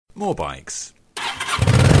More bikes.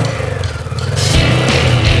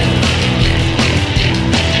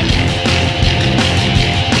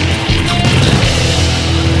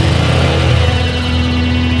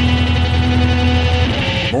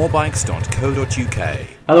 Morebikes.co.uk.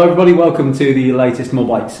 Hello everybody, welcome to the latest More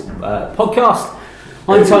Bikes podcast.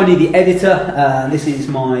 I'm Tony, the editor. This is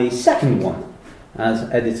my second one as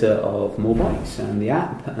editor of More Bikes and the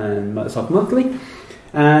app and Motorcycle Monthly.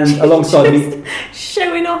 And alongside me,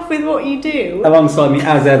 showing off with what you do. Alongside me,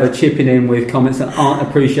 as ever, chipping in with comments that aren't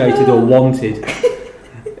appreciated or wanted,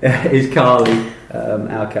 is Carly,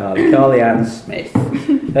 our Carly Ann Smith.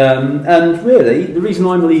 And really, the reason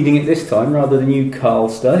I'm leading it this time rather than you,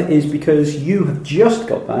 Carlster, is because you have just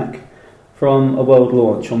got back from a world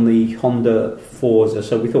launch on the Honda Forza,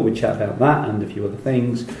 so we thought we'd chat about that and a few other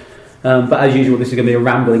things. But as usual, this is going to be a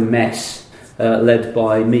rambling mess, led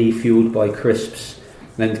by me, fueled by crisps,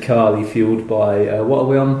 and Carly, fueled by, what are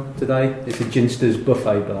we on today? It's a Ginster's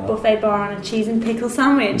buffet bar. Buffet bar and a cheese and pickle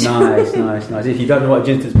sandwich. Nice. If you don't know what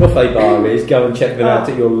Ginster's buffet bar is, go and check them out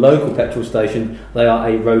at your local petrol station. They are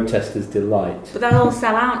a road tester's delight. But they'll all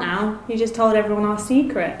sell out now. You just told everyone our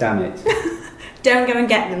secret. Damn it. Don't go and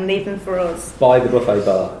get them, leave them for us. Buy the buffet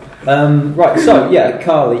bar. Right, so, yeah,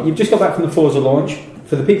 Carly, you've just got back from the Forza launch.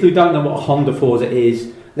 For the people who don't know what a Honda Forza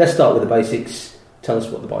is, let's start with the basics. Tell us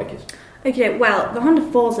what the bike is. Okay, well, the Honda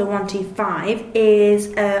Forza 125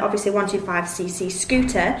 is obviously a 125cc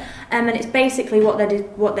scooter, and it's basically what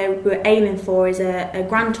they were aiming for is a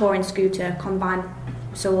Grand Touring scooter combined,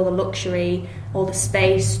 so all the luxury, all the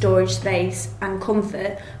space, storage space, and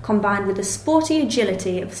comfort combined with the sporty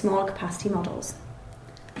agility of smaller capacity models.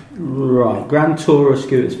 Right, Grand Tourer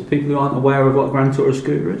scooters. For people who aren't aware of what a Grand Tourer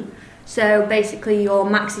scooter is, so basically your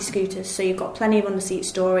maxi scooters. So you've got plenty of under-seat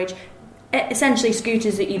storage. Essentially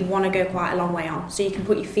scooters that you'd want to go quite a long way on, so you can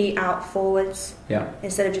put your feet out forwards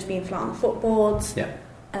instead of just being flat on the footboards.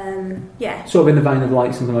 Sort of in the vein of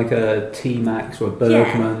like something like a T-Max or a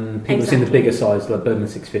Bergman. People in the bigger size, like Bergman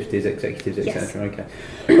 650s, executives, etc. Okay,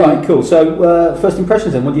 right, cool. So first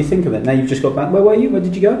impressions then, what do you think of it? Now you've just got back. Where were you? Where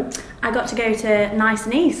did you go? I got to go to Nice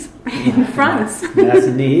in France. Nice.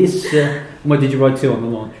 Where did you ride to on the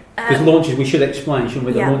launch? Because launches, we should explain, shouldn't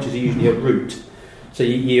we? The launches are usually a route. So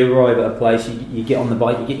you arrive at a place, you get on the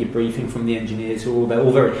bike, you get your briefing from the engineers, who they're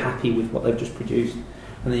all very happy with what they've just produced,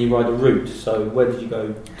 and then you ride a route. So where did you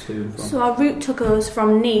go to and from? So our route took us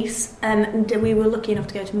from Nice, and we were lucky enough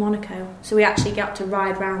to go to Monaco. So we actually got to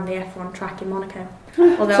ride around the F1 track in Monaco.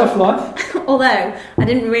 Tough life. Although I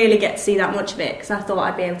didn't really get to see that much of it because I thought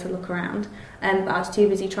I'd be able to look around. But I was too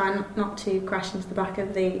busy trying not to crash into the back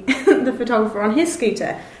of the the photographer on his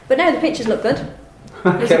scooter. But no, the pictures look good.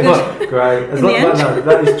 Okay, well, great.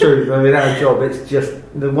 That is true. I mean, our job, it's just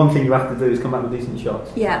the one thing you have to do is come back with decent shots.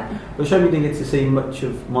 Yeah. But shame you didn't get to see much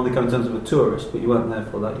of Monaco in terms of a tourist, but you weren't there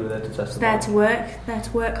for that. You were there to test the bike. There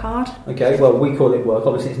to work hard. Okay, well, we call it work.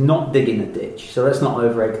 Obviously, it's not digging a ditch, so let's not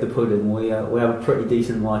over-egg the pudding. We have a pretty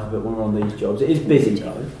decent life of it when we're on these jobs. It is busy,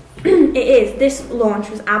 though. It is. This launch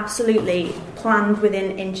was absolutely planned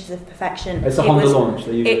within inches of perfection. It's a Honda launch.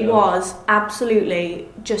 It was absolutely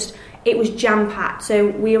just... It was jam-packed. So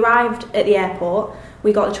we arrived at the airport,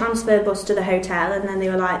 we got the transfer bus to the hotel, and then they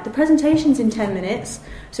were like, the presentation's in 10 minutes.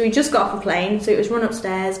 So we just got off a plane, so it was run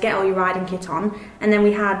upstairs, get all your riding kit on, and then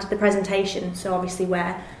we had the presentation, so obviously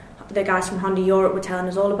where the guys from Honda Europe were telling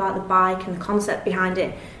us all about the bike and the concept behind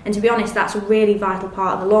it. And to be honest, that's a really vital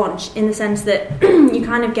part of the launch, in the sense that you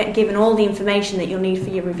kind of get given all the information that you'll need for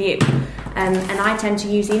your review. And I tend to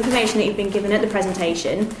use the information that you've been given at the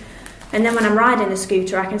presentation. And then when I'm riding the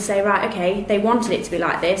scooter, I can say, right, okay, they wanted it to be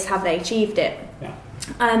like this. Have they achieved it? Yeah.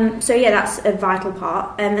 So that's a vital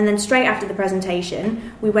part. And then straight after the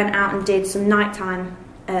presentation, we went out and did some nighttime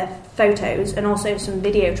photos and also some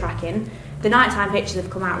video tracking. The nighttime pictures have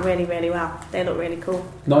come out really, really well. They look really cool.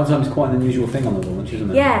 Nighttime is quite an unusual thing on the launch,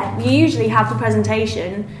 isn't it? Yeah, you usually have the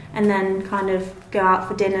presentation and then kind of go out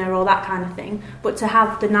for dinner or that kind of thing. But to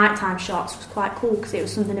have the nighttime shots was quite cool because it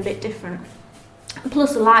was something a bit different.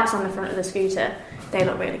 Plus the lights on the front of the scooter, they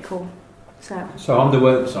look really cool. So I'm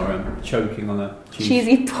choking on a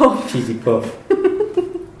cheesy puff. Cheesy puff.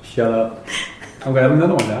 Shut up. I'm going to have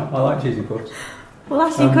another one now. I like cheesy puffs. Well,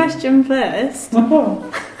 ask your question first.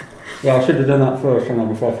 Yeah, I should have done that first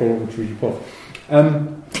before I thought of a cheesy puff.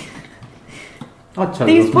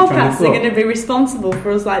 These podcasts are going to be responsible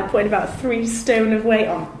for us putting about 3 stone of weight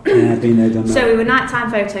on. Yeah, I've been there, done that. So we were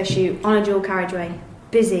nighttime photo shoot on a dual carriageway.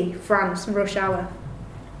 Busy, France, rush hour.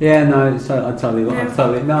 Yeah, no, I can't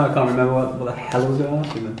remember what the hell was going to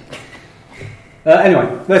ask you then.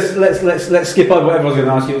 Anyway, let's skip over what everyone's going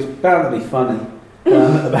to ask you. It's bound to be funny.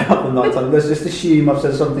 about the night time. Let's just assume I've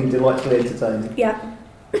said something delightfully entertaining. Yeah.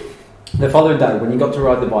 The following day, when you got to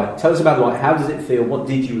ride the bike, tell us about the bike. How does it feel? What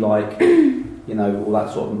did you like? You know, all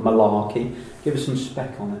that sort of malarkey. Give us some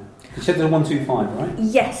spec on it. You said there's a 125, right?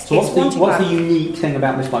 Yes. So what's the unique thing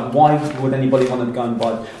about this bike? Why would anybody want to go and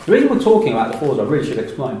buy it? The reason we're talking about the Forza, I really should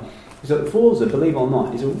explain, is that the Forza, believe it or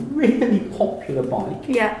not, is a really popular bike.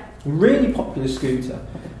 Yeah. Really popular scooter.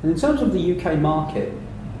 And in terms of the UK market,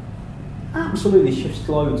 absolutely shifts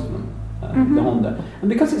loads of them. The Honda, and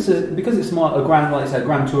because it's a grand, like I said,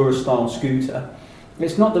 Grand Tourer style scooter,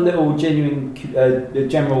 it's not the little genuine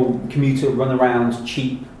general commuter run around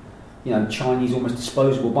cheap, you know, Chinese almost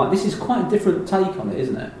disposable bike. This is quite a different take on it,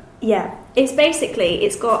 isn't it? Yeah, it's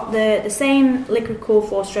got the same liquid cooled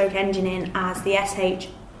 4-stroke engine in as the SH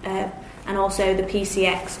and also the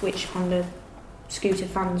PCX, which Honda scooter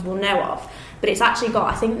fans will know of. But it's actually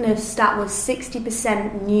got, I think the stat was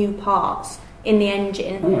 60% new parts in the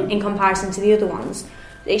engine in comparison to the other ones.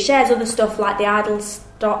 It shares other stuff like the idle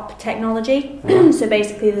stop technology. So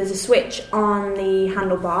basically there's a switch on the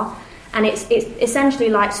handlebar, and it's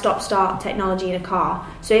essentially like stop-start technology in a car.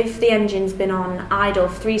 So if the engine's been on idle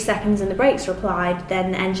for 3 seconds and the brakes are applied,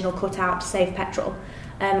 then the engine will cut out to save petrol.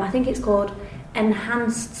 I think it's called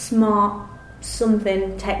Enhanced Smart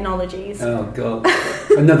something technologies. Oh god.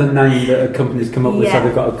 Another name that a company's come up with, so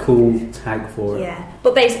they've got a cool tag for it. Yeah.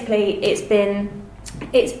 But basically it's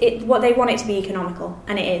what they want it to be economical,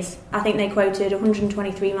 and it is. I think they quoted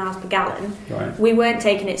 123 miles per gallon. Right. We weren't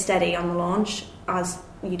taking it steady on the launch, as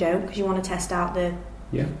you don't, because you want to test out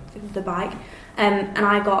the bike. And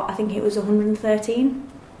I think it was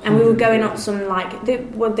 113. And we were going up some, like,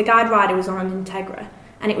 the guide rider was on an Integra,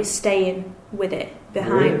 and it was staying with it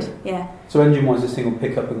behind. Really? Yeah. So engine-wise, this thing will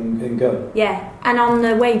pick up and go? Yeah. And on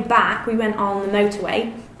the way back, we went on the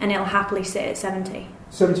motorway, and it'll happily sit at 70.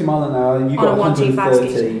 70 mile an hour, and you've got 113.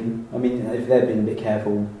 113. I mean, if they've been a bit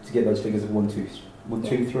careful to get those figures of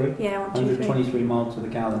 123. Yeah, 123. 123 miles to the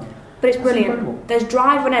gallon. But it's brilliant. Incredible. There's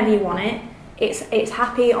drive whenever you want it. It's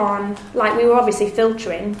happy on, like, we were obviously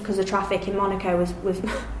filtering because the traffic in Monaco was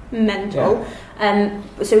mental. Yeah.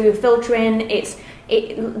 So we were filtering.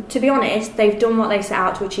 To be honest, they've done what they set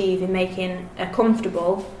out to achieve in making a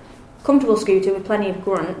comfortable scooter with plenty of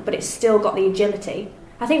grunt, but it's still got the agility.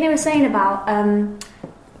 I think they were saying about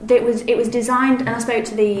it was designed, and I spoke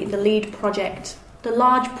to the lead project, the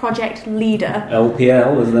large project leader,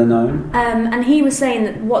 LPL as they're known, and he was saying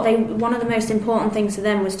that one of the most important things to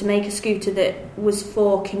them was to make a scooter that was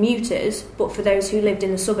for commuters, but for those who lived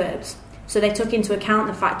in the suburbs. So they took into account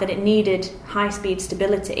the fact that it needed high-speed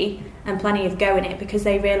stability and plenty of go in it, because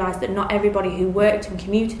they realised that not everybody who worked and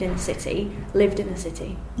commuted in the city lived in the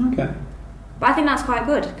city. Okay. But I think that's quite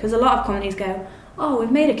good, because a lot of companies go, oh,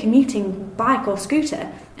 we've made a commuting bike or scooter,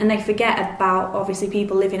 and they forget about, obviously,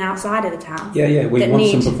 people living outside of the town. Yeah, we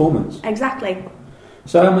want some performance. Exactly.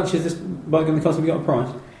 So how much is this bike going to cost? Have you got a price?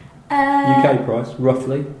 UK price,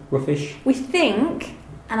 roughish? We think,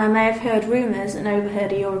 and I may have heard rumours and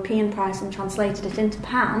overheard a European price and translated it into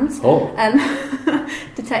pounds.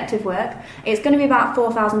 Detective work. It's going to be about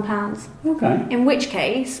 £4,000. Okay. In which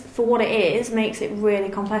case, for what it is, makes it really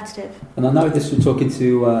competitive. And I know this was talking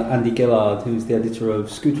to Andy Gillard, who's the editor of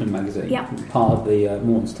Scootering magazine, part of the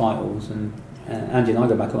Morton's titles, and Andy and I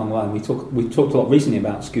go back a long way, and we talked a lot recently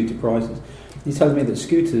about scooter prices. He told me that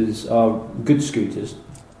scooters are good scooters.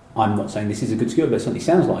 I'm not saying this is a good scooter, but it certainly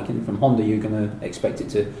sounds like it. And from Honda, you're going to expect it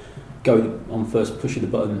to go on first push of the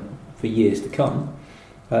button for years to come.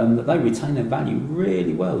 That they retain their value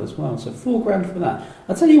really well as well. So $4,000 for that.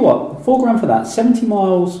 I'll tell you what, $4,000 for that. 70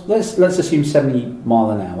 miles. Let's assume 70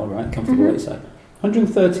 mile an hour, right? Comfortable, let's say.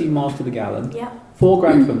 113 miles to the gallon. Yeah.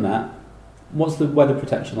 $4,000 from that. What's the weather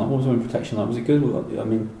protection like? What was the wind protection like? Was it good? I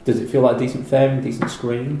mean, does it feel like a decent fairing, decent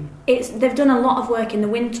screen? They've done a lot of work in the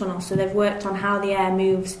wind tunnel, so they've worked on how the air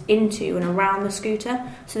moves into and around the scooter.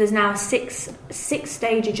 So there's now a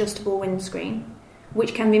six-stage adjustable windscreen,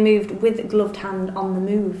 which can be moved with a gloved hand on the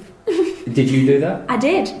move. Did you do that? I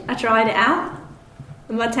did. I tried it out.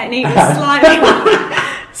 My technique was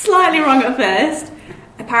slightly wrong at first.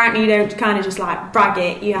 Apparently you don't kind of just like brag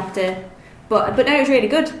it, you have to... But no, it was really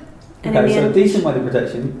good. And okay, so decent weather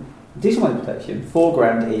protection,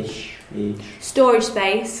 $4,000-ish. Storage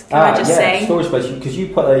space, can I just say? Storage space, because you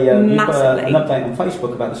put an update on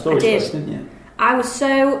Facebook about the storage space, didn't you? I was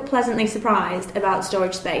so pleasantly surprised about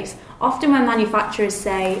storage space. Often when manufacturers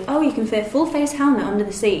say, oh, you can fit a full-face helmet under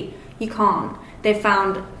the seat, you can't. They've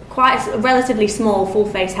found quite a relatively small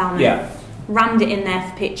full-face helmet, rammed it in there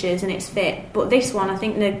for pictures, and it's fit. But this one, I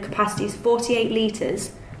think the capacity is 48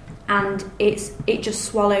 litres, and it just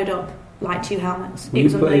swallowed up like 2 helmets. It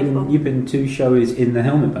was unbelievable. You put in 2 Shoeis in the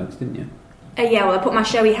helmet bags, didn't you? Yeah, well, I put my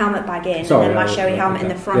Shoei helmet bag in, and then my Shoei helmet in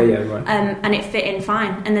the front. Yeah, right. And it fit in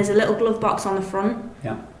fine. And there's a little glove box on the front.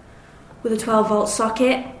 Yeah. With a 12-volt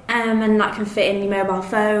socket, and that can fit in your mobile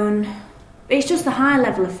phone. It's just the high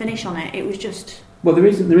level of finish on it. It was just... Well, the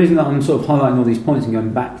reason that I'm sort of highlighting all these points and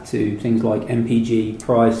going back to things like MPG,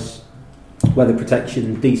 price, weather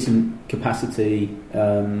protection, decent capacity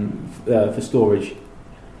for storage.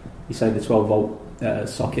 You say the 12-volt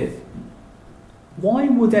socket. Why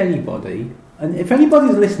would anybody, and if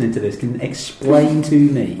anybody's listening to this, can explain to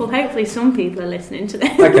me... Well, hopefully some people are listening to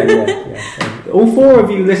this. Okay, yeah. All 4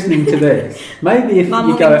 of you listening to this, maybe if my you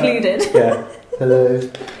mum go... included. Yeah, hello.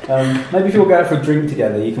 Maybe if you all go out for a drink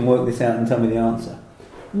together, you can work this out and tell me the answer.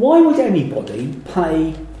 Why would anybody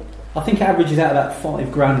pay, I think it averages out about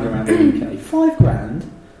 $5,000 around the UK, $5,000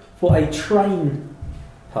 for a train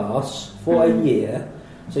pass for a year?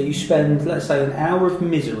 So you spend, let's say, an hour of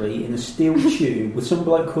misery in a steel tube with some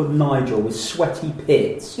bloke called Nigel with sweaty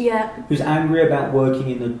pits, who's angry about working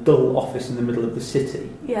in a dull office in the middle of the city,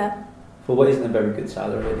 for what isn't a very good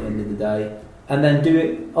salary at the end of the day, and then do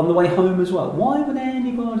it on the way home as well. Why would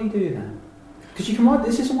anybody do that? Because you can ride,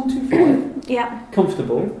 this is a 125,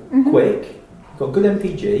 comfortable, quick, got good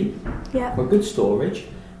MPG, got good storage,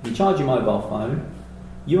 you charge your mobile phone.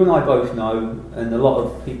 You and I both know, and a lot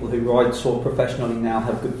of people who ride sort of professionally now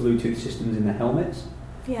have good Bluetooth systems in their helmets.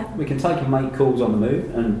 Yeah. We can take and make calls on the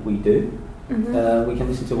move, and we do. We can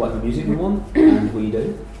listen to whatever music we want, and we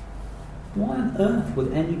do. Why on earth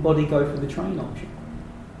would anybody go for the train option?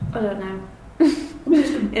 I don't know. I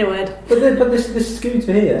mean, in a word. But this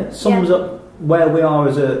scooter here sums up where we are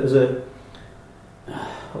as a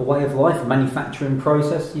way of life, a manufacturing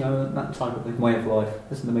process, that type of thing, way of life.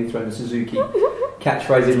 Listen to me throwing the Suzuki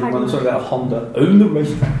catchphrase in when I'm talking about a Honda. Own the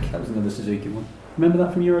racetrack. That was another Suzuki one. Remember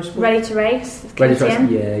that from Eurosport? Ready to race. Ready to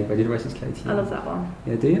race. Yeah, Ready to race is KTM. I love that one.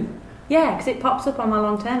 Yeah, do you? Yeah, because it pops up on my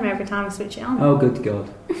long term every time I switch it on. Oh, good God.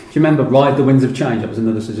 Do you remember Ride the Winds of Change? That was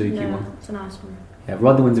another Suzuki one. It's a nice one. Yeah,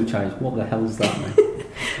 Ride the Winds of Change. What the hell is that, mate?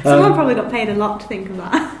 Someone probably got paid a lot to think of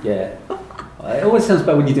that. Yeah. It always sounds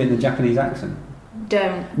better when you do it in a Japanese accent.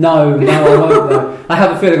 Don't. No, I won't. No. I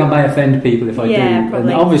have a feeling I may offend people if I do.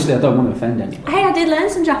 Probably. And obviously, I don't want to offend anyone. Hey, I did learn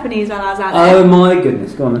some Japanese while I was out there. Oh my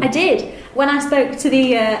goodness, go on then. I did. When I spoke to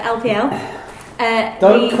the LPL.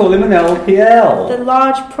 Don't call him an LPL. The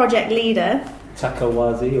large project leader.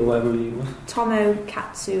 Takawazi or whatever he was. Tomo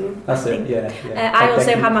Katsu. That's it, yeah. I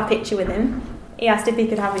also had my picture with him. He asked if he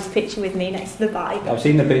could have his picture with me next to the bike. I've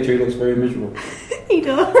seen the picture, he looks very miserable. He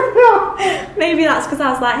does. Maybe that's because I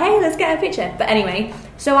was like, hey, let's get a picture. But anyway,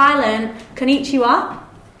 so I learned konnichiwa,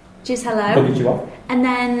 which is hello. Konnichiwa. And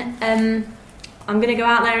then I'm going to go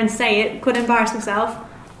out there and say it, couldn't embarrass myself.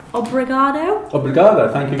 Obrigado.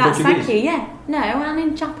 Obrigado, thank you. That's Portuguese. thank you, yeah. No, and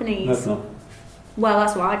in Japanese. No, it's not. Well,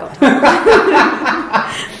 that's what I got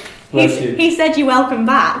told. He said you're welcome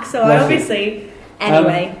back, so I obviously...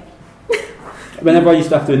 Anyway... Whenever I used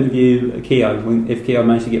to have to interview Keogh, if Keogh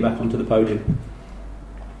managed to get back onto the podium,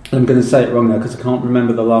 I'm going to say it wrong now because I can't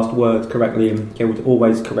remember the last words correctly, and Keogh would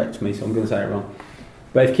always correct me, so I'm going to say it wrong.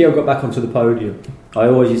 But if Keogh got back onto the podium, I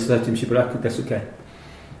always used to say to him, "Shibaraku desuke,"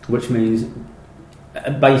 which means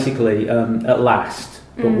basically at last.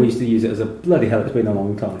 But we used to use it as a bloody hell. It's been a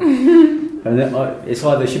long time, and it's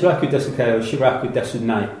either "Shibaraku desuke" or "Shibaraku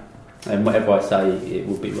desunai," and whatever I say, it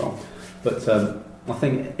would be wrong. But I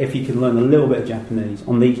think if you can learn a little bit of Japanese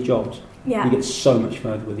on these jobs, you get so much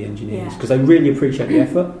further with the engineers because they really appreciate the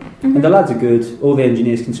effort. And the lads are good. All the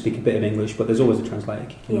engineers can speak a bit of English, but there's always a translator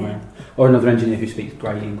kicking around, or another engineer who speaks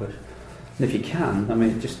great English. And if you can, I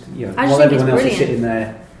mean, just while everyone else is sitting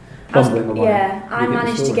there bumbling away. I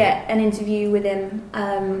managed to get an interview with him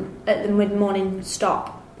at the mid-morning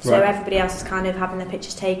stop. So everybody else is kind of having their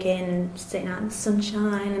pictures taken, sitting out in the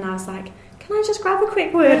sunshine, and I was like, can I just grab a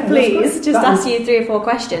quick word, please? Just ask you 3 or 4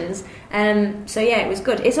 questions. So yeah, it was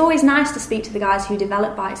good. It's always nice to speak to the guys who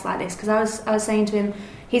develop bikes like this, because I was saying to him,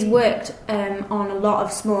 he's worked on a lot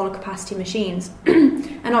of smaller capacity machines,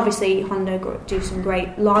 and obviously Honda do some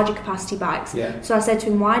great larger capacity bikes. Yeah. So I said to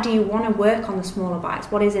him, why do you want to work on the smaller bikes?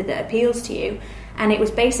 What is it that appeals to you? And it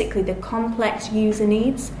was basically the complex user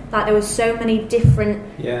needs. Like there was so many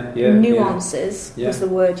different nuances, was the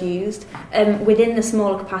word used, within the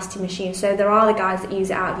smaller capacity machine. So there are the guys that use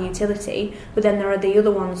it out of utility, but then there are the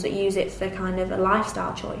other ones that use it for kind of a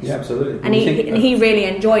lifestyle choice. Yeah, absolutely. And he really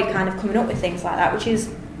enjoyed kind of coming up with things like that, which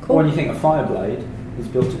is cool. When you think a Fireblade is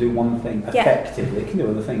built to do one thing effectively, it can do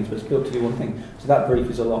other things, but it's built to do one thing. So that brief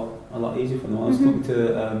is a lot easier for them. I was talking to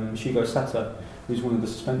Shugo Sato, who's one of the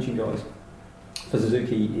suspension guys for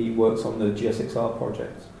Suzuki. He works on the GSXR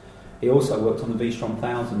project, He also worked on the V-Strom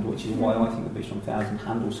 1000, which is why I think the V-Strom 1000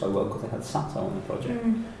 handles so well, because they had Sato on the project.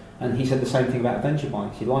 And he said the same thing about adventure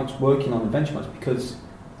bikes. He likes working on adventure bikes because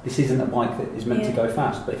this isn't a bike that is meant to go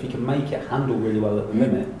fast, but if he can make it handle really well at the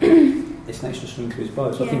limit, it's an extra string to his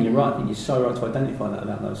bow. So I think you're right. I think you're so right to identify that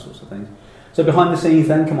about those sorts of things. So behind the scenes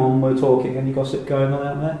then, come on, we're talking. Any gossip going on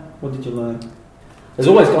out there? What did you learn? There's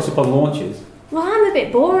always gossip on launches. Well, I'm a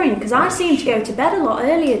bit boring because I seem to go to bed a lot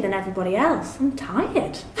earlier than everybody else. I'm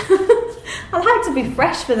tired. I like to be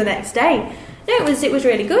fresh for the next day. No, it was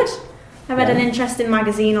really good. I read an interesting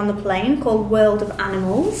magazine on the plane called World of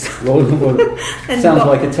Animals. Sounds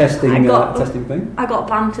like a testing thing. I got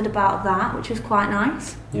bantered about that, which was quite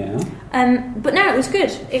nice. Yeah. But no, it was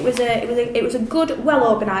good. It was a good, well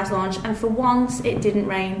organised launch, and for once it didn't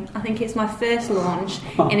rain. I think it's my first launch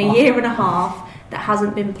in a year and a half that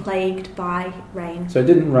hasn't been plagued by rain. So it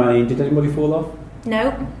didn't rain. Did anybody fall off?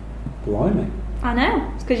 No. Blimey. I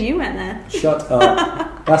know. It's because you went there. Shut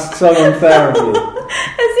up. That's so unfair of you. As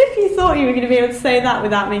if you thought you were going to be able to say that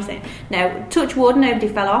without me saying. No, touch wood, nobody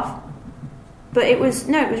fell off. But it was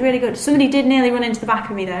really good. Somebody did nearly run into the back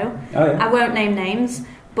of me though. Oh, yeah. I won't name names,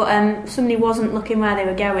 but somebody wasn't looking where they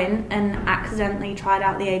were going and accidentally tried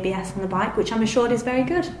out the ABS on the bike, which I'm assured is very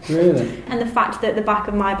good. Really? And the fact that the back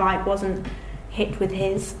of my bike wasn't hit with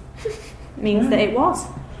his means that it was.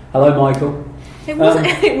 Hello, Michael. It wasn't.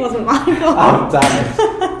 It wasn't Michael. Oh, damn it!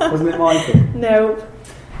 Wasn't it Michael? No.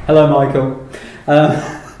 Hello, Michael.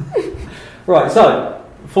 Right, so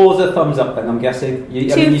Forza thumbs up. Then I'm guessing.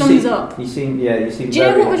 Two thumbs up. You seem. Do you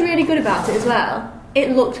know what was really good about it as well?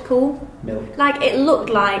 It looked cool. Milk. Like it looked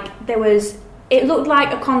like It looked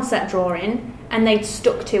like a concept drawing, and they'd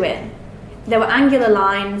stuck to it. There were angular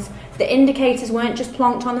lines. The indicators weren't just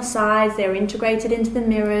plonked on the sides. They were integrated into the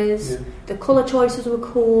mirrors. Yeah. The colour choices were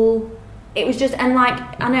cool. It was just, and like,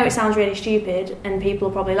 I know it sounds really stupid, and people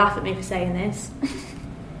will probably laugh at me for saying this.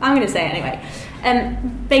 I'm going to say it anyway.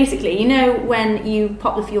 Basically, you know when you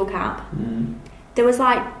pop the fuel cap, there was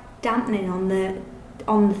like dampening on the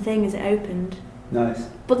thing as it opened. Nice.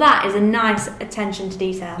 But that is a nice attention to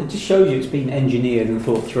detail. It just shows you it's been engineered and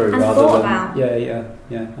thought through. And rather thought than, about. Yeah,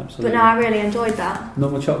 absolutely. But no, I really enjoyed that.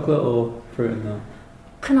 Normal chocolate or fruit and nut?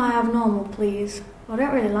 Can I have normal, please? I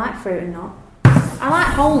don't really like fruit and nut. I like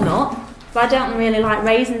whole nut. But I don't really like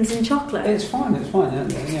raisins in chocolate. It's fine.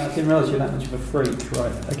 Yeah, I didn't realise you were that much of a freak.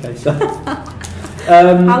 Right, okay, so...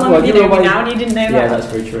 How long have you known me now and you didn't know that? Yeah, that's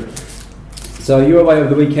very true. So you were away over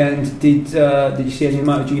the weekend. Did you see any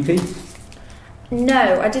MotoGP?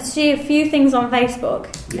 No, I did see a few things on Facebook.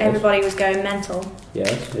 Yes. Everybody was going mental.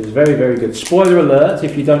 Yes, it was very, very good. Spoiler alert,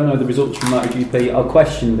 if you don't know the results from MotoGP, I'll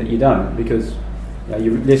question that you don't, because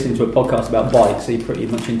you're listening to a podcast about bikes, so you're pretty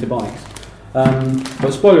much into bikes.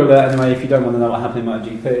 But spoiler alert anyway, if you don't want to know what happened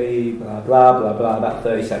in MotoGP, blah blah blah blah, about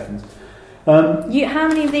 30 seconds. How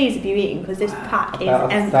many of these have you eaten? Because this pack is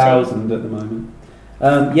about empty. 1,000 at the moment.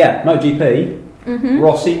 MotoGP,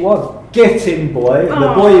 Rossi won. Get him, boy. Aww.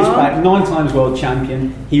 The boy is back, 9 times world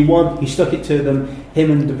champion. He won, he stuck it to them,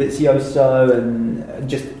 him and Dovizioso, and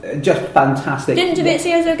just fantastic. Didn't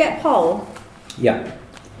Dovizioso get pole? Yeah.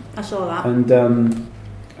 I saw that.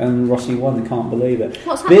 And Rossi won, I can't believe it.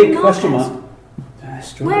 What's happening? Big question mark.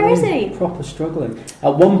 Where is he? Proper struggling.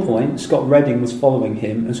 At one point, Scott Redding was following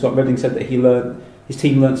him, and Scott Redding said that his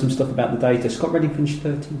team learnt some stuff about the data. Scott Redding finished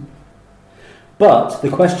 13th. But the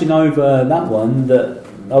question over that one that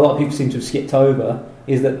a lot of people seem to have skipped over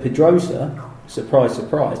is that Pedrosa, surprise,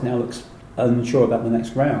 surprise, now looks unsure about the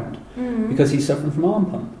next round because he's suffering from arm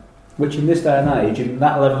pump, which in this day and age, in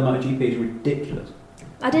that level of MotoGP, is ridiculous.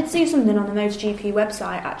 I did see something on the MotoGP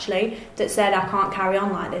website actually that said I can't carry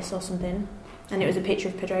on like this or something, and it was a picture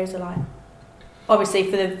of Pedrosa like. Obviously,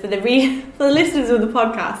 for the listeners of the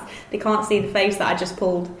podcast, they can't see the face that I just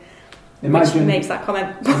pulled. Which makes that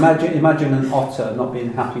comment. Imagine an otter not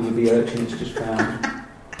being happy with the urchin it's just found.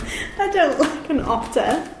 I don't look like an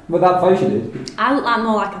otter. Well, that face you did. I look like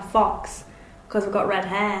more like a fox because I've got red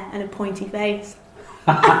hair and a pointy face.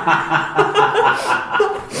 And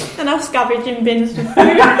I'm scavenging bins for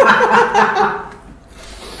food.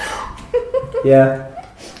 Yeah.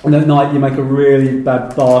 And at night you make a really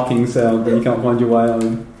bad barking sound when you can't find your way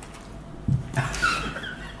home.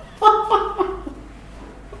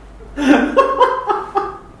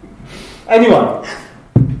 Anyway.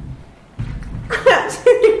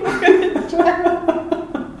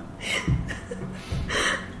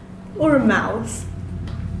 Or a mouse.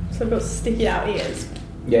 So I've got sticky out ears.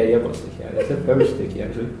 Yeah, you've got sticky out ears. They're very sticky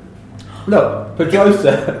actually. Look,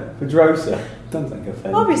 Pedrosa. Don't think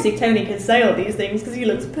offended. Obviously Tony can say all these things because he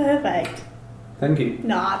looks perfect. Thank you.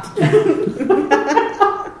 Not.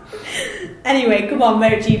 Anyway, come on,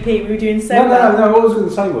 MotoGP, we were doing so No, well. what I was going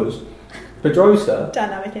to say was, Pedrosa,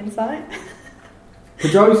 Dynamic insight.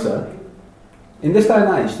 in this day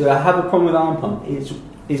and age, to have a problem with arm pump is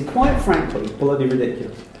quite frankly bloody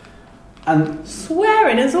ridiculous. And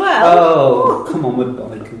Swearing as well. oh, come on with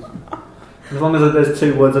bikers. As long as there's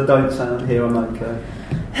 2 words I don't say on here, I'm okay.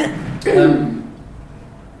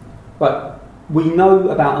 But we know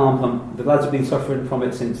about arm pump. The lads have been suffering from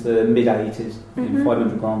it since the mid-80s, in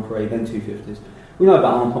 500 Grand Prix, then 250s. We know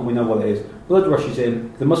about arm pump, we know what it is. Blood rushes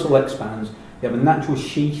in, the muscle expands, you have a natural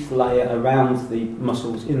sheath layer around the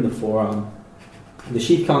muscles in the forearm. The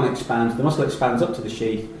sheath can't expand, the muscle expands up to the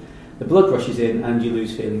sheath, the blood rushes in, and you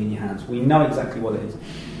lose feeling in your hands. We know exactly what it is.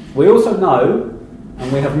 We also know,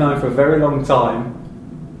 and we have known for a very long time,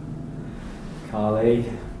 Carly,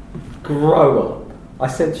 grow up. I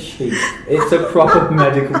said sheath. It's a proper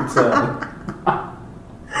medical term.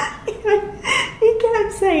 You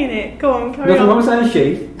kept saying it. Go on, carry Nothing on. wrong with saying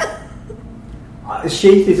sheath.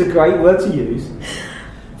 Sheath is a great word to use.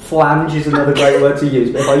 Flange is another great word to use.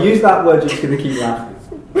 But if I use that word, you're just going to keep laughing.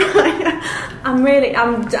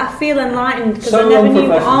 I feel enlightened because So I never knew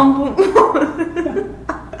what unprofessional. arm pump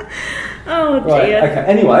was. Oh dear. Right, okay,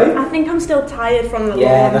 anyway. I think I'm still tired from the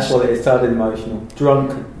Yeah, launch. that's what it is, tired and emotional.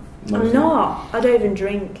 Drunk. I'm emotional. not. I don't even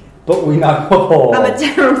drink. But we know. I'm a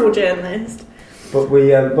terrible journalist. But we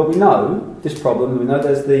know this problem. We know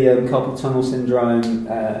there's the carpal tunnel syndrome.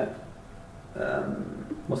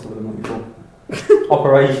 What's the word I'm looking for?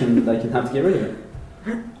 Operation that they can have to get rid of it.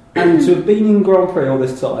 And to have been in Grand Prix all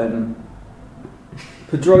this time,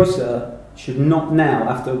 Pedrosa should not now,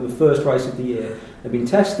 after the first race of the year, they've been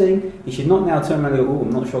testing. He should not now turn around and go, "Oh, I'm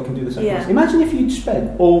not sure I can do the second race." Imagine if you'd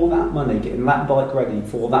spent all that money getting that bike ready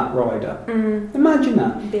for that rider. Imagine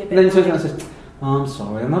that. Be a bit And then he turns annoying. around and says, "Oh, I'm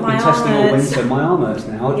sorry, I've not My been testing arm all hurts." winter. My arm hurts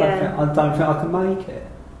now. Yeah. I don't think I can make it."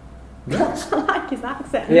 What? I like his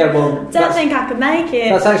accent. Yeah, well, Don't think I can make it.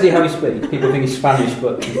 that's actually how he speaks. People think he's Spanish,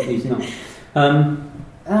 but he's not.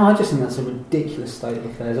 I just think that's a ridiculous state of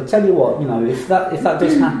affairs. I'll tell you what, if that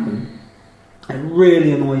does happen, it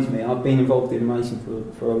really annoys me. I've been involved in racing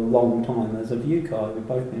for a long time. As have you, Kai, we've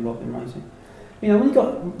both been involved in racing. When you've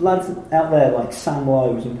got lads out there like Sam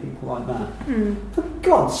Lowe's and people like that, for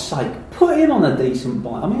God's sake, put him on a decent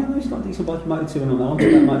bike. I mean, I know he's got a decent bike in Moto2 and all that. I'm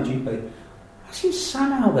talking about MotoGP. I see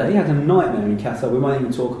Sam out there. He had a nightmare in Qatar. We won't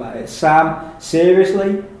even talk about it. Sam,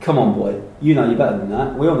 seriously? Come on, boy. You know you're better than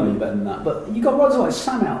that. We all know you're better than that. But you've got riders like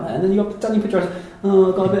Sam out there, and then you've got Danny Pedrosa. Oh,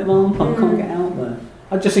 I've got a bit of arm pump. Can't get out there.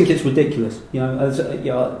 I just think it's ridiculous. You and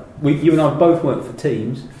I have both worked for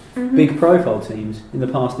teams, big profile teams, in the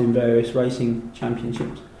past in various racing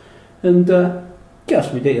championships. And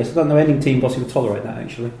just ridiculous. I don't know any team boss who would tolerate that,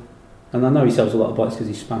 actually. And I know he sells a lot of bikes because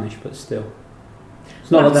he's Spanish, but still.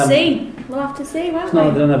 We'll have to see. We'll have to see, won't It's we? not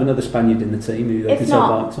that they don't have another Spaniard in the team who they If can sell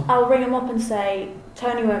not, bikes on. I'll ring him up and say,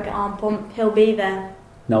 Tony won't get arm pump, he'll be there.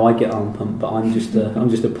 No, I get arm pump, but I'm just a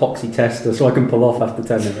epoxy tester, so I can pull off after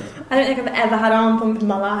 10 minutes. I don't think I've ever had arm pump in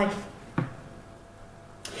my life.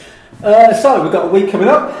 So we've got a week coming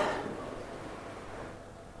up.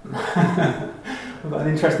 We've got an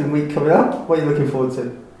interesting week coming up. What are you looking forward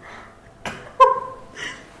to?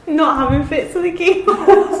 Not having fits of the keyboard.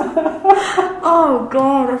 Oh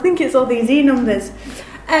God, I think it's all these E numbers.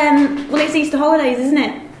 Well, it's Easter holidays, isn't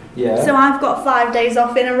it? Yeah. So I've got 5 days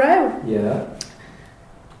off in a row. Yeah.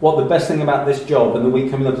 What the best thing about this job and the week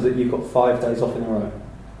coming up is that you've got 5 days off in a row.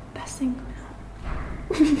 Best thing.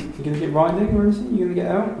 You're going to get riding or anything? You're going to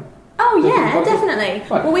get out? Oh Don't yeah, think definitely.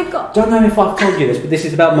 Right. Well, we've got. Don't know if I've told you this, but this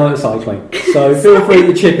is about motorcycling. So feel free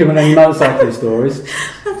to chip in with any motorcycling stories.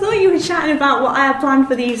 I thought you were chatting about what I had planned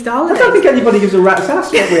for the Easter I holidays. don't think anybody gives a rat's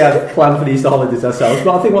ass what we have planned for the Easter holidays ourselves,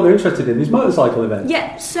 but I think what they're interested in is motorcycle events.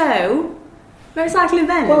 Yeah. So, motorcycle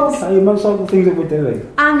events. Well, okay, motorcycle things that we're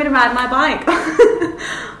doing. I'm going to ride my bike.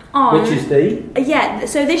 Which is the? Yeah,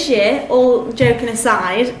 so this year, all joking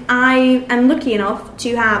aside, I am lucky enough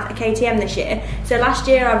to have a KTM this year. So last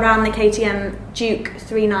year I ran the KTM Duke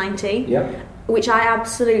 390, Yep. which I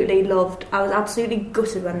absolutely loved. I was absolutely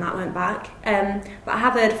gutted when that went back. But I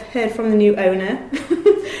have heard from the new owner,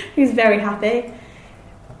 who's very happy.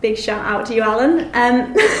 Big shout out to you, Alan.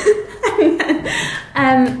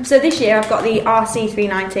 So this year I've got the RC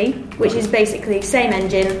 390, which is basically same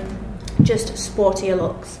engine, just sportier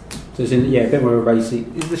looks. So it's a bit more of a racy.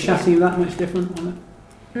 Is the chassis that much different on it?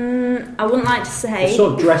 I wouldn't like to say. It's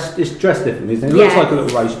sort of dressed differently, isn't it? It Yeah. looks like a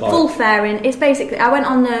little race bike. Full fairing. It's basically, I went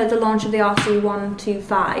on the launch of the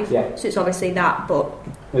RC125, Yeah. so it's obviously that, but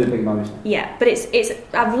With a big motor. yeah, but it's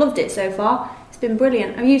I've loved it so far. It's been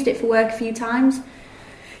brilliant. I've used it for work a few times.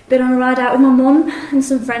 Been on a ride out with my mum and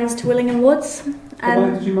some friends to Willingham Woods. What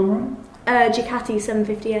bike did your mum ride? Ducati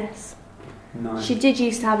 750S. Nice. She did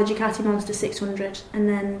used to have a Ducati Monster 600 and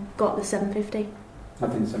then got the 750. I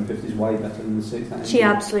think the 750 is way better than the 600. She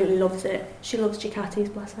absolutely loves it. She loves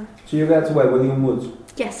Ducatis, bless her. So you're about to wear William Woods?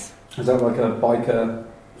 Yes. Is that like a biker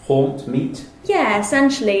haunt meet? Yeah,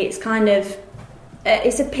 essentially it's kind of...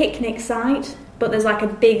 it's a picnic site, but there's like a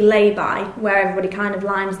big lay-by where everybody kind of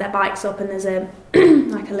lines their bikes up, and there's a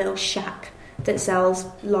like a little shack that sells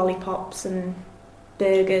lollipops and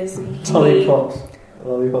burgers and tea. Lollipops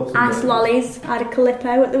and Ice burgers. lollies. I had a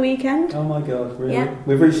Calippo at the weekend. Oh my god, really? Yeah.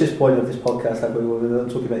 We've reached this point of this podcast, have we? Where we're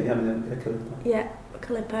talking about you having a Calippo. Yeah, a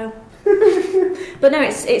Calippo. But no,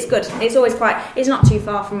 it's good. It's always it's not too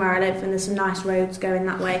far from where I live, and there's some nice roads going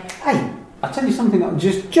that way. Hey, I'll tell you something that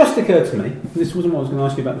just occurred to me. This wasn't what I was going to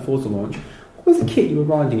ask you about the Forza launch. What was the kit you were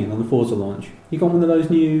riding in on the Forza launch? You got one of those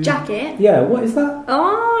new... Jacket? Yeah, what is that?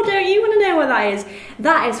 Oh, don't you want to know what that is?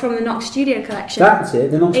 That is from the Knox Studio collection. That's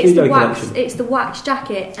it, the Knox Studio collection. It's the wax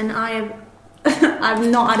jacket, and I have I've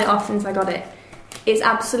not had it off since I got it. It's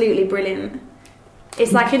absolutely brilliant.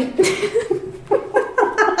 It's like an...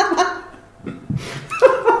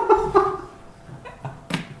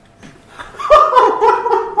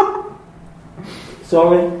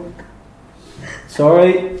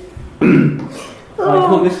 Sorry.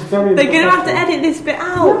 Come on, this is very... They're going to have to edit this bit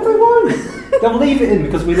out. No, they won't. They'll leave it in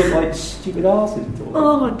because we look like stupid asses.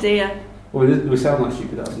 Oh dear. Well, we sound like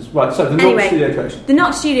stupid asses. Right, so the Knox Anyway, Studio collection. The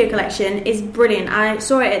Knox Studio collection is brilliant. I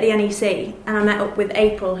saw it at the NEC, and I met up with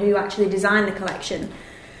April, who actually designed the collection.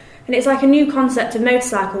 And it's like a new concept of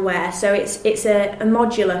motorcycle wear. So it's a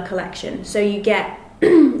modular collection. So you get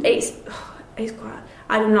it's quite...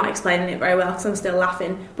 I'm not explaining it very well because I'm still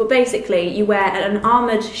laughing. But basically, you wear an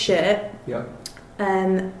armoured shirt. Yeah.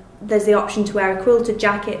 There's the option to wear a quilted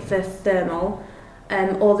jacket for thermal,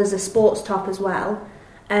 or there's a sports top as well.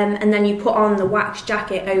 And then you put on the wax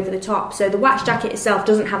jacket over the top. So the wax jacket itself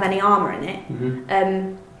doesn't have any armour in it.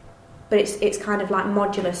 Mm-hmm. But it's kind of like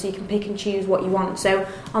modular, so you can pick and choose what you want. So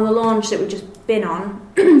on the launch that we've just been on,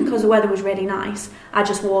 because the weather was really nice, I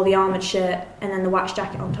just wore the armoured shirt and then the wax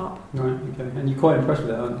jacket on top. Right, okay. And you're quite impressed with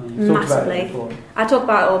that, aren't you? You've talked about it before. I talk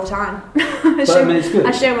about it all the time. It's good.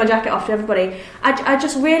 I show my jacket off to everybody. I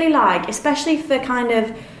just really like, especially for kind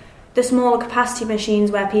of the smaller capacity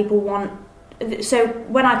machines where people want... So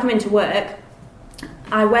when I come into work,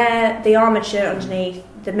 I wear the armoured shirt underneath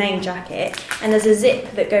the main jacket, and there's a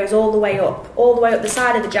zip that goes all the way up the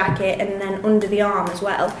side of the jacket and then under the arm as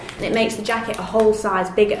well, and it makes the jacket a whole size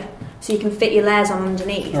bigger, so you can fit your layers on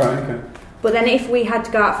underneath. Right, okay. But then if we had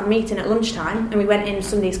to go out for a meeting at lunchtime and we went in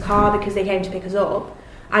somebody's car because they came to pick us up,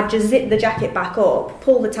 I'd just zip the jacket back up,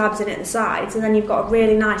 pull the tabs in at the sides, and then you've got a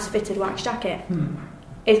really nice fitted wax jacket.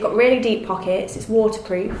 It's got really deep pockets, it's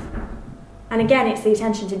waterproof. And again, it's the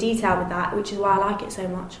attention to detail with that, which is why I like it so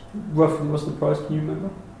much. Roughly, what's the price? Can you remember?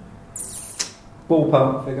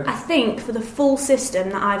 Ballpark figure. I think for the full system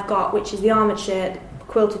that I've got, which is the armoured shirt,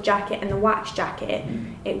 quilted jacket and the wax jacket,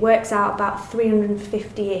 it works out about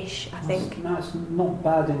 350-ish, I think. That's not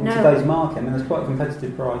bad in today's market. I mean, that's quite a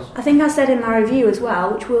competitive price. I think I said in my review as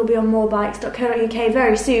well, which will be on morebikes.co.uk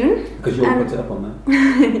very soon. Because you'll put it up on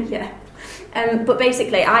there. Yeah. But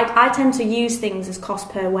basically, I tend to use things as cost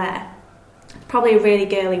per wear. Probably a really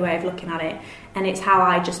girly way of looking at it, and it's how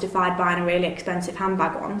I justified buying a really expensive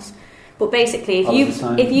handbag once. But basically,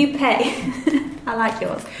 if you pay, I like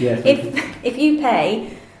yours. Yeah. If you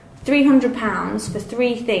pay £300 for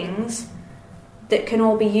 3 things that can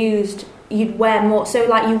all be used, you'd wear more. So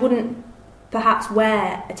like you wouldn't perhaps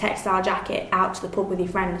wear a textile jacket out to the pub with your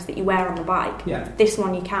friends that you wear on the bike. Yeah. This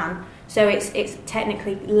one you can. So it's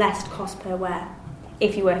technically less cost per wear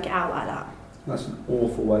if you work it out like that. That's an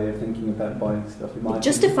awful way of thinking about buying stuff. It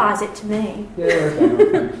justifies it to me. Yeah,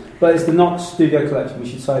 okay. But it's the Knox Studio collection, we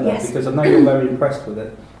should say that, Yes. because I know you're very impressed with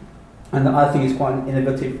it. And I think it's quite an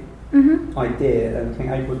innovative idea, and I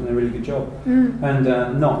think April's done a really good job.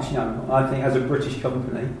 And Knox, I think as a British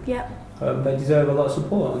company, they deserve a lot of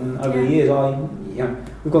support. And over the years,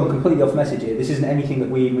 we've gone completely off message here. This isn't anything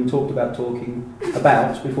that we even talked about talking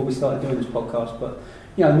about before we started doing this podcast, but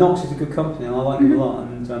Knox is a good company and I like them a lot,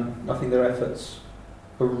 and I think their efforts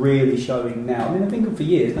are really showing now. I mean, they've been good for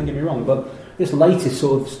years, don't get me wrong, but this latest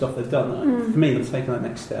sort of stuff they've done, for me, they've taken that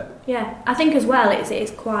next step. Yeah, I think as well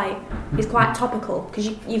it's quite topical, because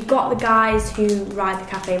you've got the guys who ride the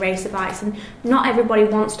cafe racer bikes, and not everybody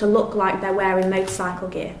wants to look like they're wearing motorcycle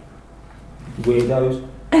gear. Weirdos.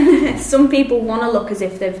 Some people want to look as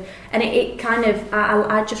if they've... And it kind of...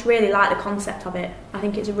 I just really like the concept of it. I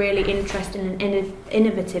think it's a really interesting and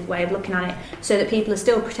innovative way of looking at it, so that people are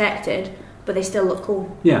still protected, but they still look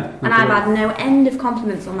cool. Yeah. And I've had no end of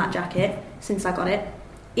compliments on that jacket since I got it.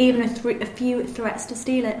 even a few threats to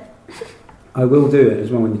steal it. I will do it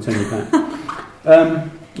as well when you turn your back.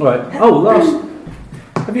 Right. Oh, last.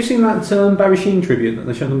 Have you seen that Barry Sheen tribute that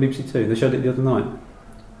they showed on BBC Two? They showed it the other night. Have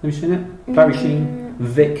you seen it? Barry Sheen,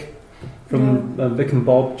 Vic from Vic and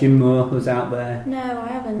Bob. Jim Moore was out there. No, I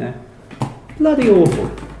haven't. Yeah. Bloody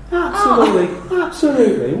awful. Absolutely. What? I thought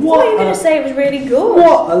you were going to say it was really good.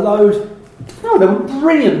 What a load. No, there were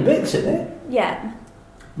brilliant bits in it. Yeah.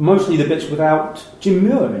 Mostly the bits without Jim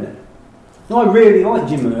Moore in it. No, I really like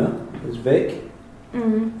Jim Moore as Vic.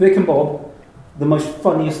 Vic and Bob. The most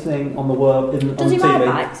funniest thing on the world on Does he TV. ride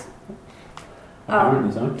bikes?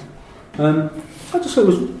 Apparently so. I just thought it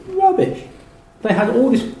was rubbish. They had all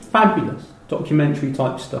this fabulous documentary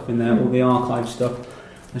type stuff in there, all the archive stuff.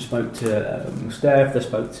 They spoke to Steph. They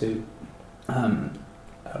spoke to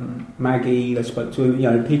Maggie. They spoke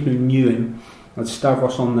to people who knew him. They had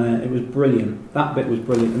Stavros on there. It was brilliant. That bit was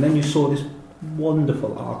brilliant. And then you saw this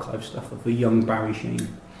wonderful archive stuff of the young Barry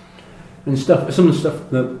Sheen. And some of the stuff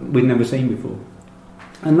that we'd never seen before.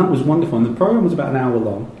 And that was wonderful. And the programme was about an hour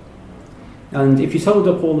long. And if you told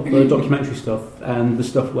up all of the documentary stuff and the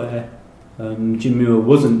stuff where Jim Moore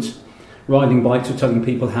wasn't riding bikes or telling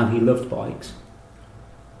people how he loved bikes,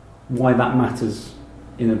 why that matters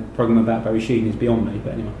in a programme about Barry Sheen is beyond me.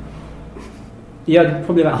 But anyway. Yeah,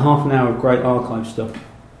 probably about half an hour of great archive stuff.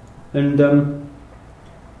 And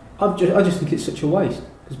I just think it's such a waste.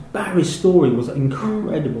 Because Barry's story was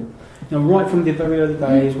incredible. Right from the very early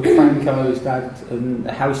days with Franco, his dad, and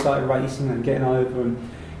how he started racing and getting over. And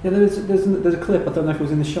there's a clip, I don't know if it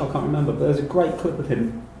was in the show, I can't remember, but there's a great clip of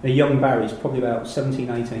him, a young Barry, he's probably about 17,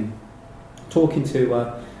 18, talking to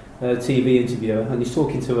a TV interviewer, and he's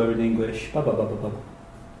talking to her in English, blah, blah, blah, blah, blah.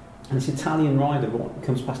 And this Italian rider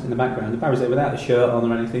comes past in the background, and Barry's there without a shirt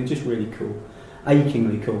on or anything, just really cool,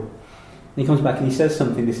 achingly cool. And he comes back and he says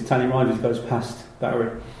something, this Italian rider goes past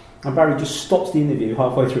Barry. And Barry just stops the interview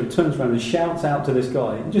halfway through, turns around and shouts out to this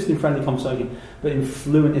guy, just in friendly conversation, but in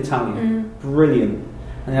fluent Italian. Brilliant.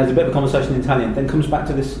 And he has a bit of a conversation in Italian, then comes back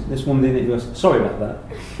to this woman in it and goes, sorry about that.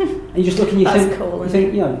 And you just look and you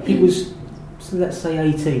think, he was, let's say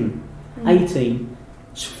 18. 18,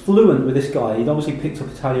 fluent with this guy. He'd obviously picked up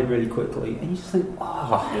Italian really quickly. And you just think,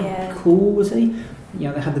 how cool was he? They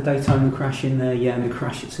had the Daytona crash in there, and the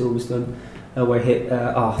crash at Silverstone, where he hit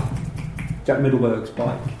Jack Middleberg's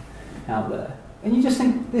bike out there, and you just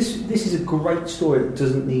think this is a great story that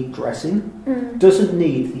doesn't need dressing, doesn't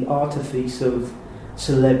need the artifice of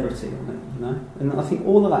celebrity on it, and I think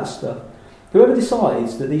all of that stuff, whoever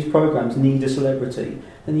decides that these programmes need a celebrity,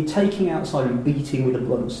 then you're taking outside and beating with a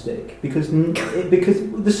blunt stick because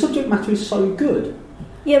the subject matter is so good.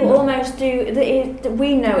 Yeah, but almost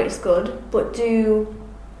we know it's good, but do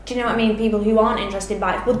you know what I mean? People who aren't interested in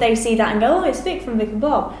bikes, would they see that and go, oh, it's Vic from Vic and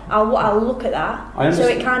Bob, I'll look at that. So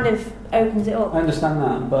it kind of opens it up. I understand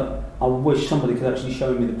that, but I wish somebody could actually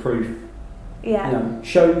show me the proof. Yeah.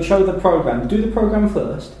 Show the programme. Do the programme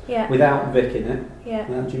first, without Vic in it,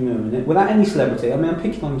 without Jim Moore in it, without any celebrity. I mean, I'm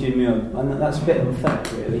picking on Jim Moore, and that's a bit unfair,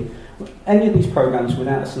 really. Any of these programmes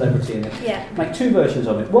without a celebrity in it, make two versions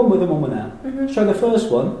of it, one with and one without. Show the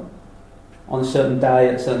first one on a certain day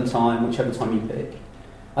at a certain time, whichever time you pick.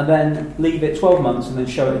 And then leave it 12 months and then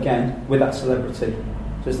show it again with that celebrity.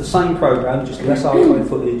 So it's the same programme, just less archive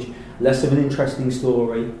footage, less of an interesting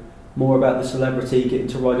story, more about the celebrity getting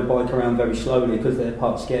to ride a bike around very slowly because they're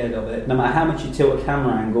part scared of it. No matter how much you tilt a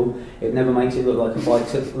camera angle, it never makes it look like a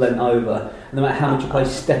bike's lent over. No matter how much you play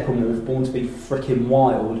Steppenwolf, Born to be freaking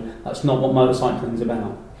wild, that's not what motorcycling's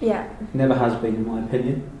about. Yeah. Never has been, in my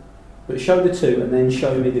opinion. But show the two and then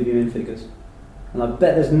show me the viewing figures. And I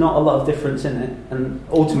bet there's not a lot of difference in it. And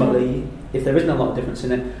ultimately, if there isn't a lot of difference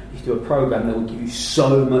in it, you can do a programme that will give you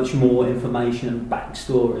so much more information and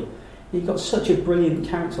backstory. You've got such a brilliant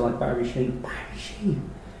character like Barry Sheen. Barry Sheen.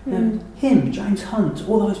 Him, James Hunt,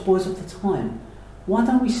 all those boys of the time. Why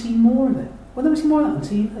don't we see more of it? Why don't we see more of that on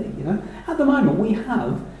TV? At the moment, we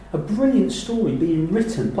have a brilliant story being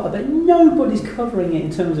written, but I bet nobody's covering it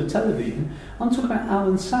in terms of television. I'm talking about Al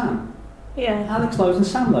and Sam. Yeah. Alex Lowe's and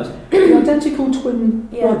Sam Lowe's. The identical twin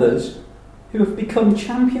brothers who have become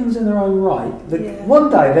champions in their own right. One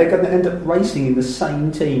day they're going to end up racing in the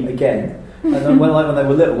same team again. And then when they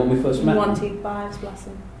were little, when we first met 125, bless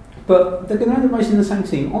them. But they're going to end up racing in the same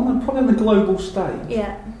team, probably on the global stage.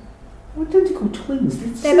 Yeah. They're identical twins.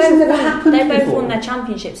 They both won their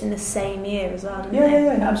championships in the same year as well, didn't they?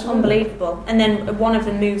 Yeah, absolutely. Unbelievable. And then one of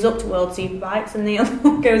them moves up to World Superbikes and the other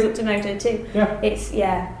one goes up to Moto 2.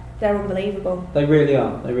 Yeah. They're unbelievable. They really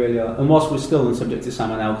are. And whilst we're still on the subject of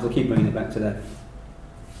Sam and Al, because I keep bringing it back to that,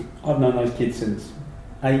 I've known those kids since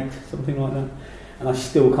 8, something like that. and I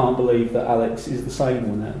still can't believe that Alex is the same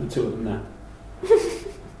one now, the two of them now.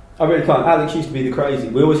 I really can't. Alex used to be the crazy.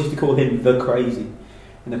 We always used to call him the crazy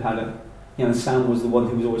in the paddock. You know, Sam was the one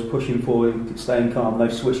who was always pushing forward, staying calm.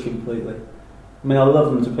 They've switched completely. I mean, I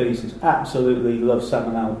love them to pieces. Absolutely love Sam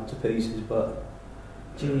and Al to pieces, but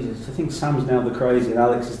Jesus, I think Sam's now the crazy and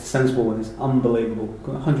Alex is the sensible one. It's unbelievable.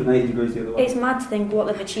 180 degrees the other way. It's mad to think what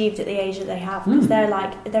they've achieved at the age that they have, because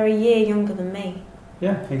they're a year younger than me.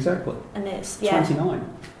 Yeah, exactly. And it's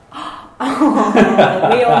 29.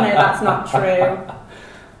 Oh, we all know that's not true.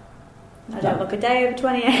 I don't look a day over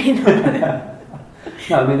 28.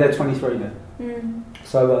 No, I mean they're 23 now.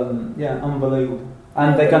 So yeah, unbelievable.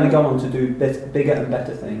 And they're going to go on to do bigger and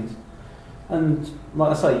better things. And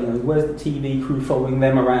like I say, you know, where's the TV crew following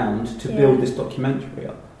them around to build this documentary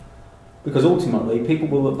up? Because ultimately, people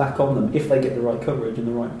will look back on them if they get the right coverage and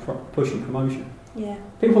the right push and promotion. Yeah.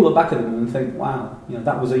 People look back at them and think, wow, you know,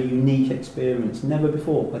 that was a unique experience. Never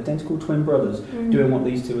before. Identical twin brothers doing what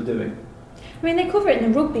these two are doing. I mean, they cover it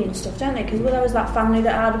in the rugby and stuff, don't they? Because there was that family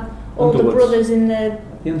that had all Underwoods. the brothers in the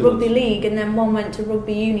Underwoods. rugby league, and then one went to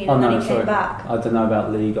rugby union, and then he came back. I don't know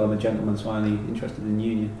about league. I'm a gentleman, so I'm only interested in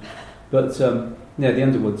union. But yeah, the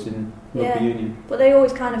Underwoods in rugby union. But they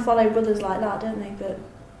always kind of follow brothers like that, don't they? But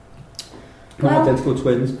identical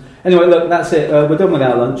twins. Anyway, look, that's it. We're done with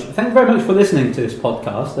our lunch. Thank you very much for listening to this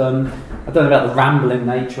podcast. I don't know about the rambling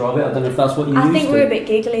nature of it. I don't know if that's what you used to. I think we're a bit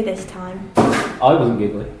giggly this time. I wasn't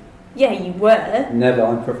giggly. Yeah, you were. Never.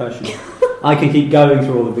 I'm professional. I can keep going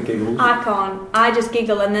through all of the giggles. I can't. I just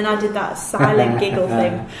giggle, and then I did that silent giggle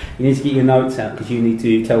thing. You need to get your notes out because you need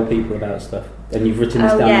to tell people about stuff. And you've written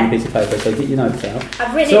this down on a piece of paper, so get your notes out.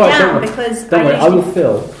 I've written it down because... Don't worry, I will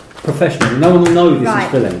fill professionally. No one will know this is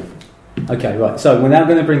filling. Okay, right. So we're now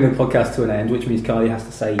going to bring the podcast to an end, which means Carly has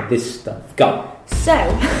to say this stuff. Go. So,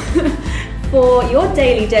 for your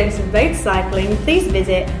daily dose of boat cycling, please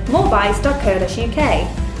visit morebikes.co.uk.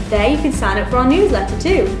 There you can sign up for our newsletter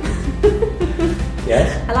too. Yes.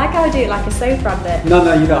 I like how I do it like a soap advert. No,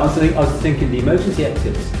 you don't. I was thinking the emergency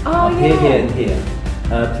exits. Oh, Here, and here.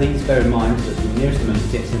 Please bear in mind that the nearest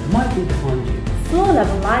emergency exit might be behind you. Floor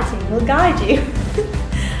level lighting will guide you.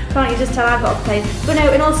 Can't you just tell I've got to play? But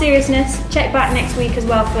no, in all seriousness, check back next week as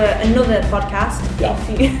well for another podcast,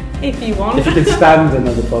 if you want. If you can stand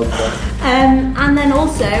another podcast. And then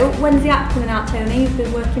also, when's the app coming out, Tony? You've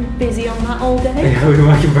been working busy on that all day. Yeah, we've been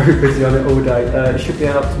working very busy on it all day. It should be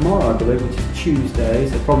out tomorrow, I believe, which is Tuesday,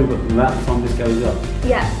 so probably about the time this goes up.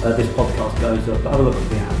 Yeah. This podcast goes up. But have a look at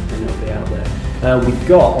the app and it'll be out there. We've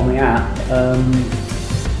got on the app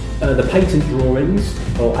the patent drawings,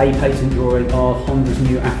 or a patent drawing of Honda's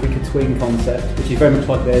new Africa Twin concept, which is very much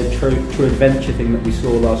like their true adventure thing that we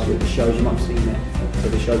saw last week. The shows, you might have seen it, so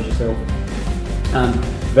the shows yourself.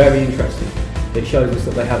 Very interesting. It shows us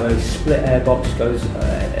that they have a split airbox, goes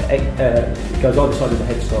either side of the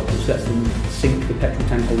headstock, which lets them sink the petrol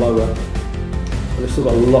tank lower, but they've still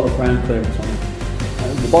got a lot of ground clearance on it.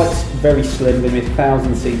 The bike's very slim, limited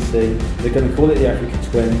 1000cc. They're going to call it the Africa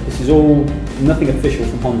Twin. This is all nothing official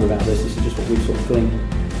from Honda about this. This is just what we've sort of gleaned.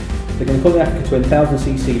 They're going to call it the Africa Twin,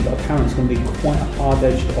 1000cc, but apparently it's going to be quite a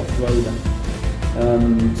hard-edged off-roader.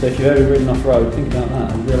 So if you've ever ridden off-road, think about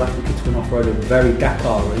that. A real Africa Twin off-roader, very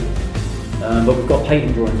Dakar-y. But we've got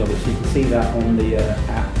patent drawings of it, so you can see that on the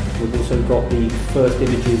app. We've also got the first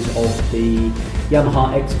images of the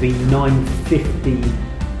Yamaha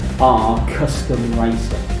XV950R custom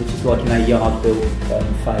racer, which is like in a yard build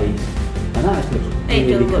phase, and that looks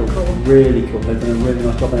really cool. Really cool. They've done a really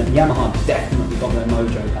nice job on it. Yamaha definitely got their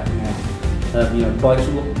mojo back now. Bikes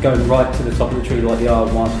going right to the top of the tree like the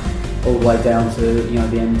R1, all the way down to the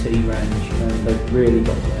MT range. They've really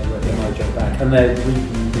got their mojo back, and they're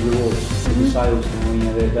reaping the rewards of the sales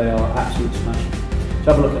now. They are absolutely smashing.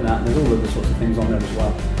 So have a look at that. And there's all other sorts of things on there as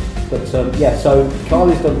well. But so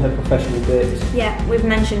Carly's done her professional bit. Yeah, we've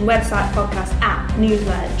mentioned website, podcast, app,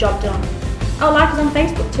 newsletter, job done. Oh, like us on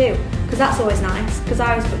Facebook too, because that's always nice, because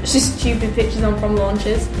I always put just stupid pictures on from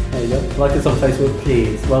launches. There you go. Like us on Facebook,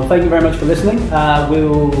 please. Well, thank you very much for listening.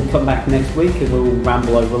 We'll come back next week and we'll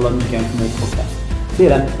ramble over lunch again for more podcasts. See you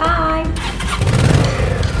then. Bye.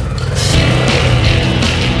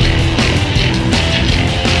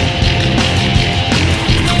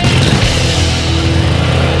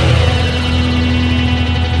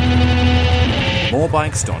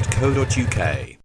 morebikes.co.uk